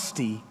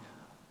honesty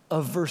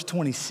of verse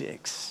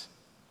 26.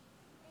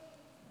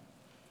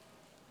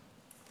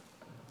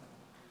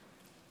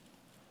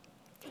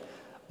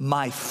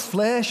 My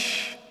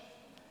flesh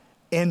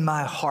and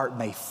my heart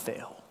may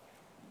fail.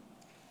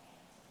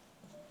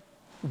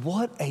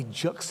 What a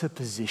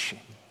juxtaposition.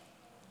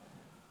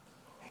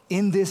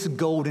 in this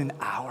golden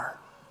hour,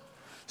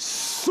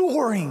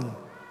 soaring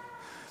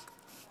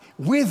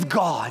with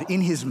God in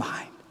his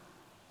mind.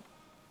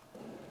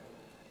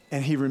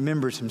 And he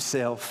remembers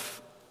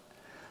himself.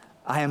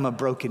 I am a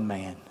broken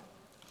man.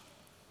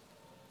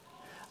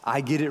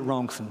 I get it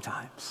wrong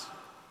sometimes.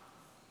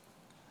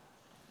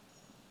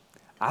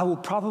 I will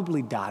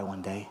probably die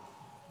one day.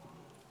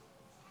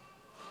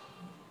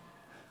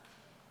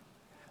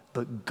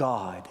 But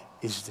God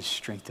is the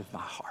strength of my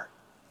heart.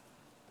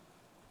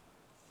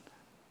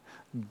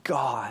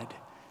 God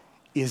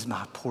is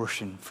my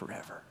portion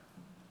forever.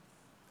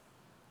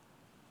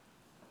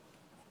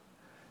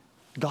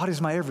 God is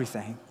my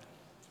everything.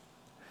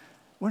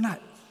 We're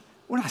not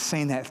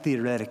saying that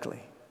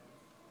theoretically.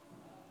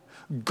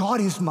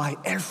 God is my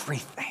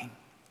everything,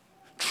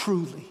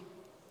 truly.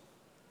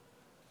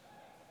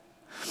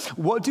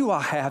 What do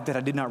I have that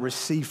I did not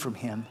receive from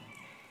him,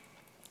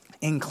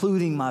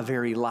 including my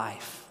very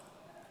life?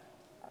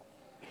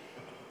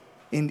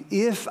 And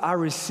if I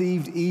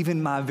received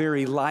even my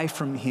very life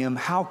from him,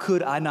 how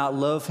could I not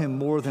love him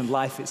more than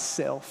life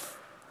itself?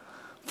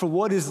 For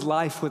what is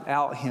life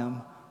without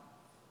him?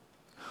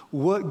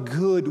 What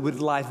good would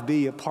life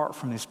be apart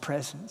from his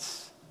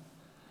presence?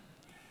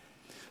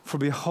 For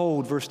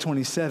behold, verse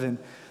 27,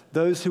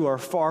 those who are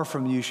far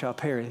from you shall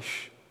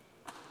perish.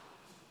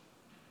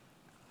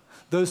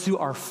 Those who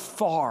are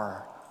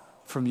far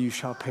from you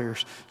shall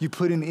perish. You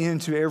put an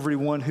end to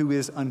everyone who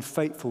is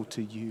unfaithful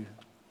to you.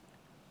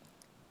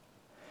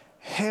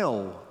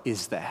 Hell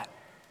is that.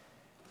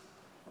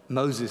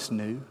 Moses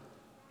knew,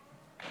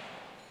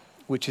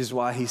 which is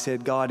why he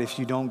said, God, if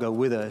you don't go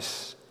with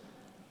us,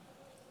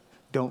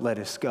 don't let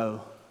us go.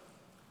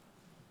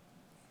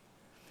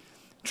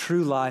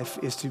 True life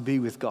is to be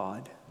with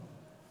God.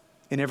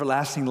 And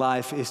everlasting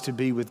life is to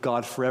be with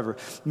God forever.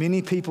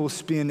 Many people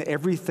spend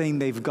everything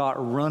they've got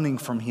running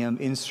from him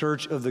in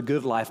search of the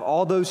good life.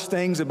 All those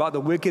things about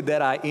the wicked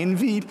that I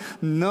envied,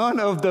 none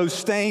of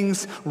those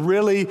things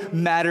really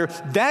matter.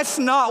 That's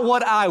not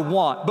what I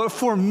want. But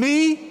for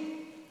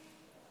me,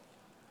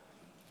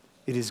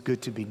 it is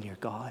good to be near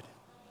God.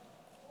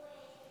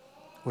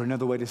 Or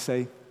another way to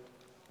say,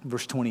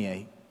 verse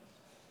 28,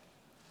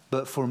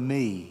 but for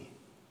me,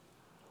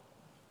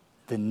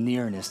 the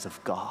nearness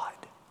of God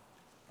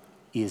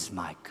is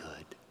my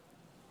good.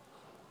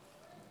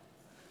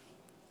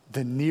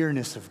 The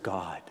nearness of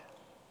God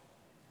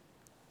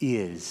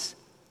is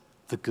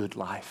the good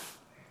life.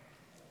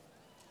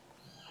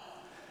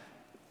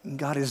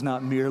 God is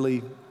not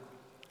merely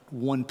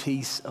one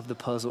piece of the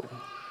puzzle.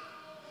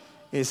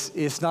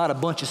 It's not a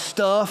bunch of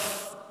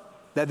stuff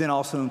that then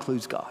also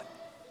includes God.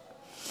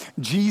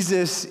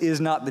 Jesus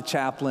is not the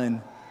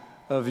chaplain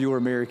of your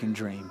American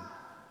dream.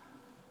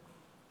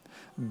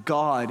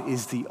 God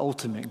is the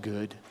ultimate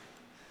good.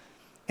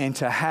 And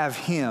to have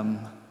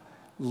him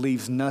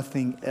leaves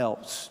nothing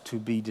else to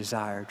be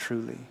desired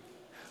truly.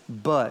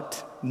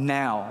 But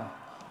now,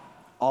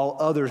 all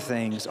other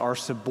things are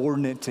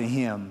subordinate to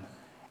him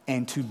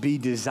and to be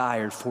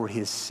desired for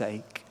his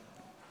sake.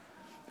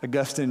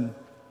 Augustine,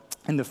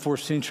 in the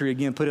 4th century,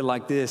 again, put it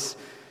like this.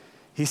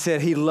 He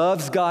said, he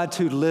loves God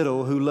too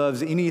little who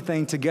loves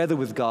anything together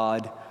with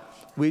God,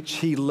 which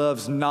he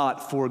loves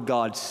not for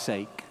God's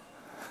sake.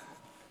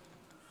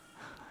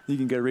 You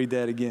can go read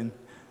that again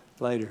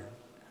later.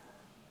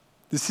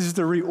 This is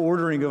the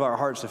reordering of our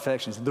heart's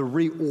affections, the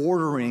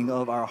reordering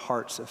of our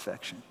heart's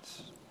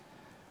affections.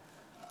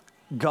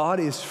 God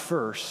is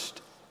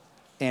first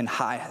and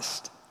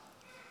highest.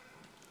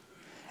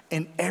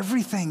 And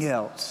everything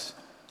else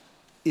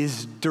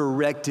is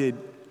directed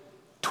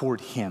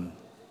toward him.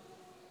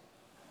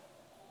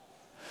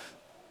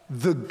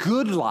 The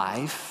good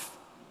life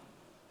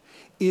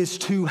is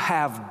to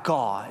have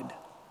God,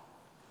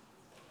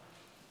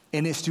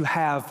 and it's to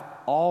have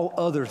all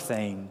other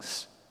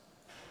things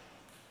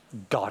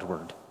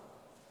Godward.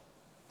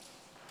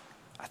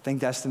 I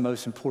think that's the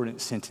most important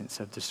sentence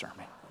of the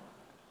sermon.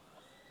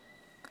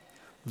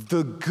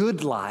 The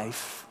good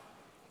life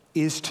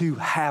is to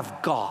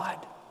have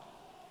God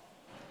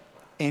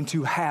and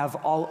to have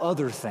all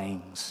other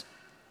things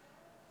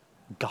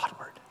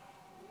Godward.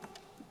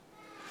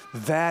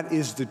 That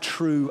is the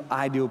true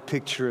ideal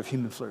picture of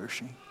human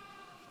flourishing.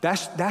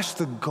 That's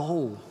the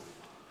goal.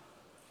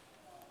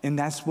 And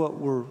that's what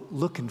we're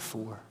looking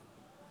for.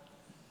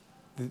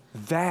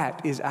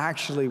 That is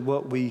actually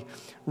what we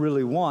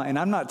really want. And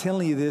I'm not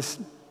telling you this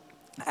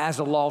as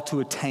a law to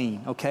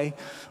attain, okay?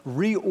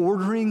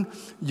 Reordering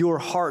your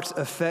heart's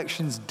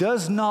affections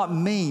does not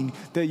mean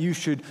that you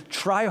should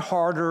try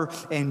harder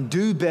and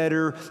do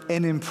better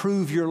and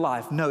improve your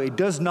life. No, it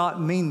does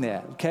not mean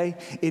that, okay?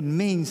 It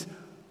means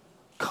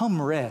come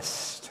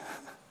rest.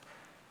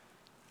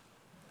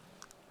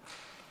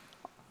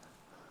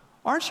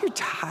 Aren't you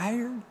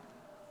tired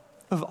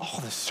of all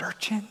the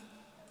searching?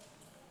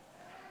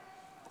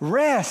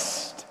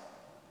 Rest.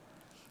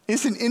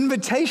 It's an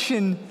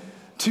invitation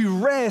to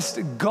rest.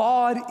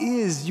 God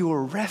is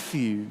your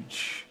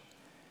refuge.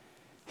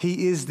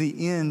 He is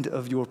the end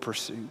of your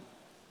pursuit.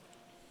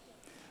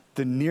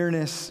 The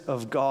nearness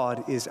of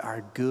God is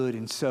our good.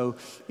 And so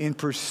in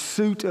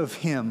pursuit of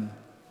him,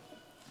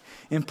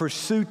 in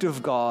pursuit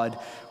of God,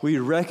 we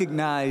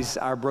recognize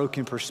our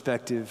broken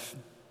perspective.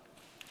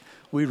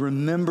 We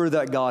remember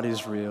that God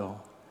is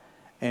real.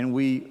 And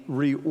we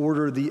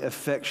reorder the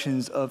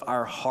affections of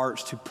our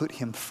hearts to put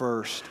him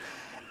first.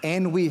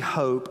 And we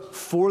hope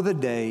for the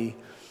day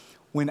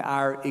when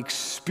our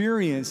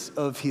experience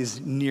of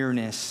his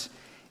nearness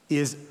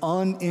is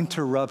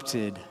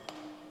uninterrupted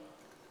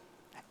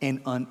and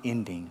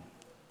unending.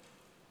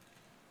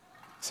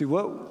 See,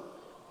 where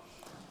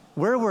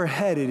we're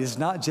headed is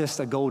not just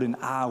a golden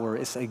hour,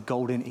 it's a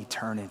golden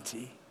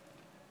eternity.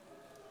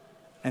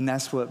 And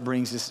that's what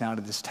brings us now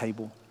to this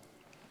table.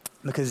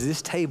 Because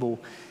this table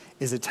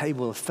is a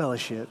table of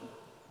fellowship.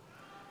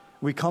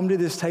 We come to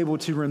this table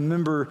to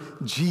remember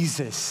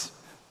Jesus,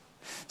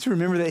 to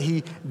remember that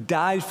he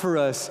died for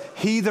us,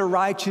 he the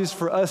righteous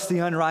for us the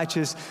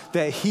unrighteous,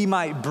 that he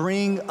might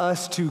bring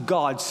us to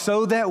God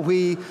so that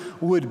we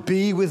would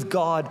be with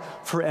God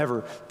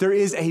forever. There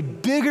is a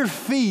bigger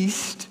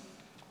feast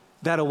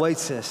that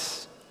awaits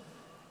us,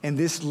 and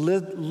this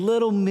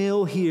little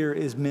meal here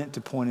is meant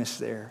to point us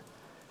there.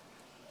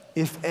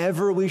 If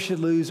ever we should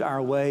lose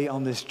our way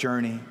on this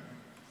journey,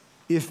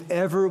 if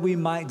ever we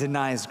might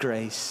deny his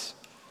grace,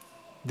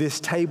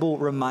 this table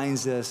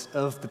reminds us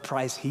of the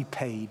price he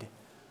paid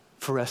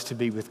for us to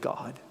be with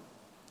God.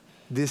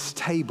 This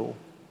table,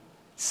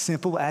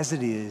 simple as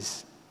it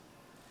is,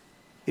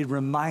 it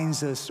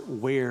reminds us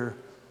where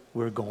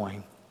we're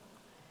going.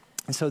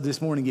 And so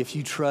this morning, if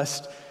you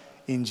trust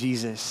in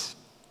Jesus,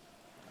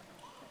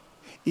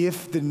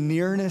 if the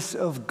nearness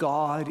of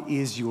God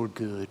is your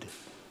good,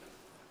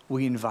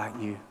 we invite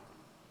you,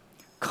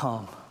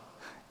 come,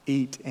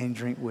 eat and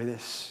drink with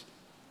us.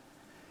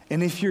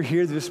 And if you're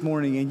here this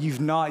morning and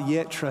you've not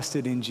yet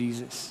trusted in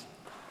Jesus,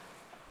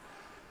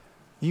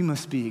 you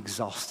must be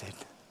exhausted.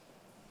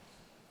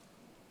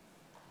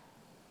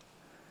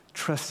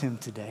 Trust him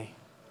today.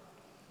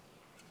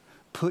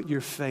 Put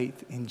your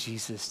faith in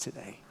Jesus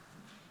today.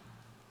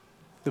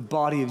 The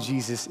body of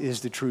Jesus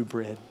is the true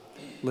bread.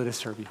 Let us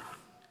serve you.